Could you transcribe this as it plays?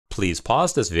Please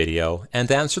pause this video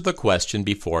and answer the question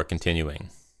before continuing.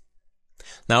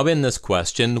 Now in this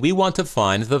question, we want to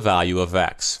find the value of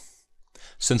x.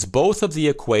 Since both of the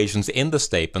equations in the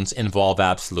statements involve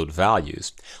absolute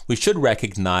values, we should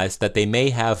recognize that they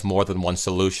may have more than one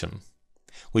solution.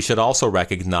 We should also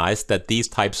recognize that these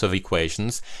types of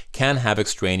equations can have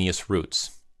extraneous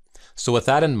roots. So with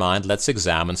that in mind, let's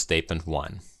examine statement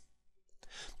 1.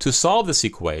 To solve this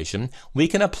equation, we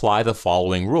can apply the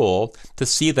following rule to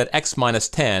see that x minus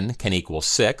 10 can equal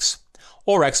 6,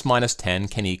 or x minus 10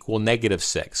 can equal negative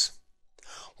 6.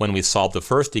 When we solve the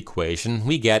first equation,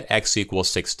 we get x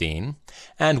equals 16,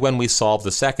 and when we solve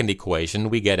the second equation,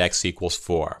 we get x equals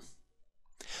 4.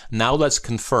 Now let's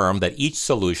confirm that each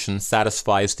solution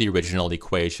satisfies the original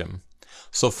equation.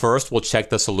 So first we'll check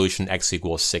the solution x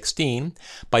equals 16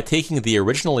 by taking the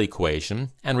original equation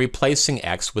and replacing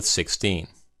x with 16.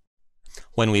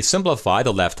 When we simplify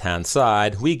the left-hand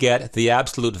side, we get the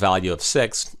absolute value of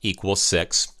 6 equals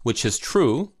 6, which is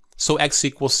true, so x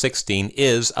equals 16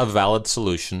 is a valid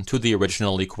solution to the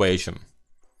original equation.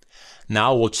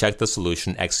 Now we'll check the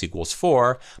solution x equals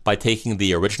 4 by taking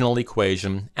the original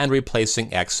equation and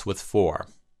replacing x with 4.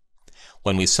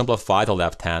 When we simplify the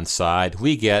left-hand side,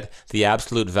 we get the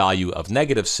absolute value of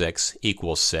negative 6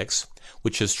 equals 6,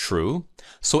 which is true,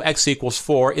 so x equals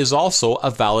 4 is also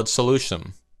a valid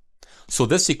solution. So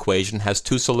this equation has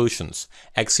two solutions,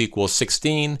 x equals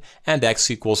 16 and x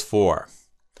equals 4.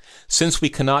 Since we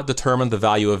cannot determine the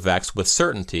value of x with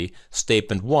certainty,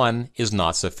 statement 1 is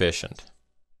not sufficient.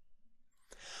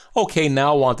 Okay,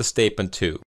 now on to statement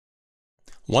 2.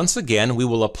 Once again, we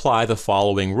will apply the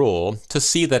following rule to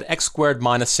see that x squared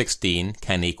minus 16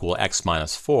 can equal x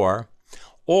minus 4,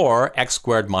 or x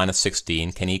squared minus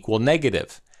 16 can equal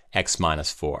negative x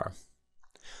minus 4.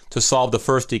 To solve the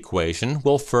first equation,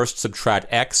 we'll first subtract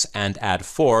x and add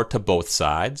 4 to both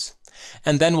sides,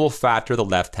 and then we'll factor the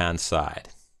left-hand side.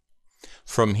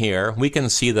 From here, we can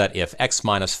see that if x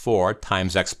minus 4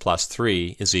 times x plus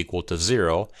 3 is equal to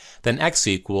 0, then x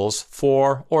equals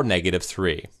 4 or negative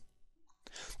 3.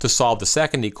 To solve the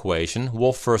second equation,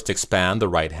 we'll first expand the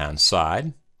right-hand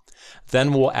side,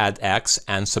 then we'll add x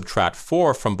and subtract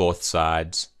 4 from both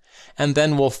sides, and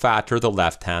then we'll factor the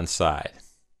left-hand side.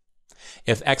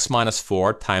 If x minus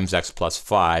 4 times x plus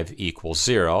 5 equals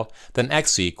 0, then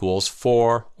x equals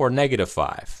 4 or negative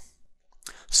 5.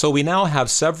 So we now have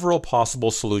several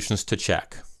possible solutions to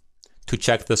check. To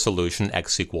check the solution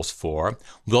x equals 4,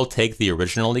 we'll take the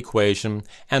original equation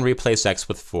and replace x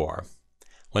with 4.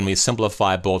 When we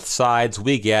simplify both sides,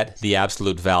 we get the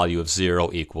absolute value of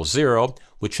 0 equals 0,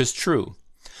 which is true.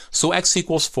 So x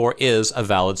equals 4 is a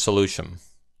valid solution.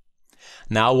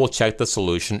 Now we'll check the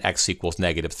solution x equals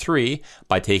negative 3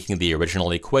 by taking the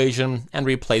original equation and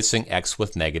replacing x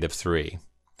with negative 3.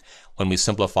 When we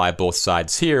simplify both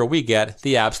sides here, we get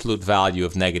the absolute value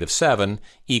of negative 7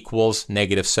 equals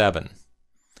negative 7.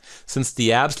 Since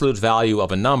the absolute value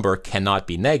of a number cannot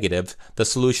be negative, the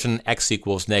solution x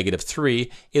equals negative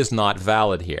 3 is not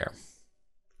valid here.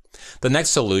 The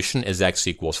next solution is x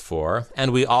equals 4,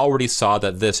 and we already saw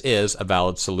that this is a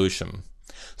valid solution.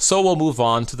 So we'll move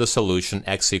on to the solution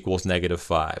x equals negative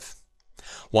 5.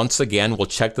 Once again, we'll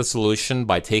check the solution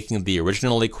by taking the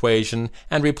original equation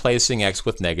and replacing x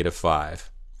with negative 5.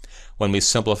 When we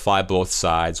simplify both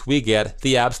sides, we get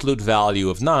the absolute value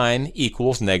of 9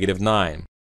 equals negative 9.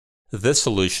 This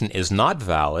solution is not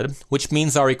valid, which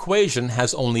means our equation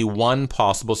has only one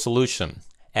possible solution,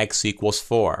 x equals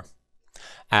 4.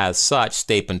 As such,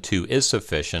 statement 2 is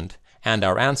sufficient, and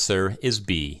our answer is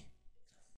B.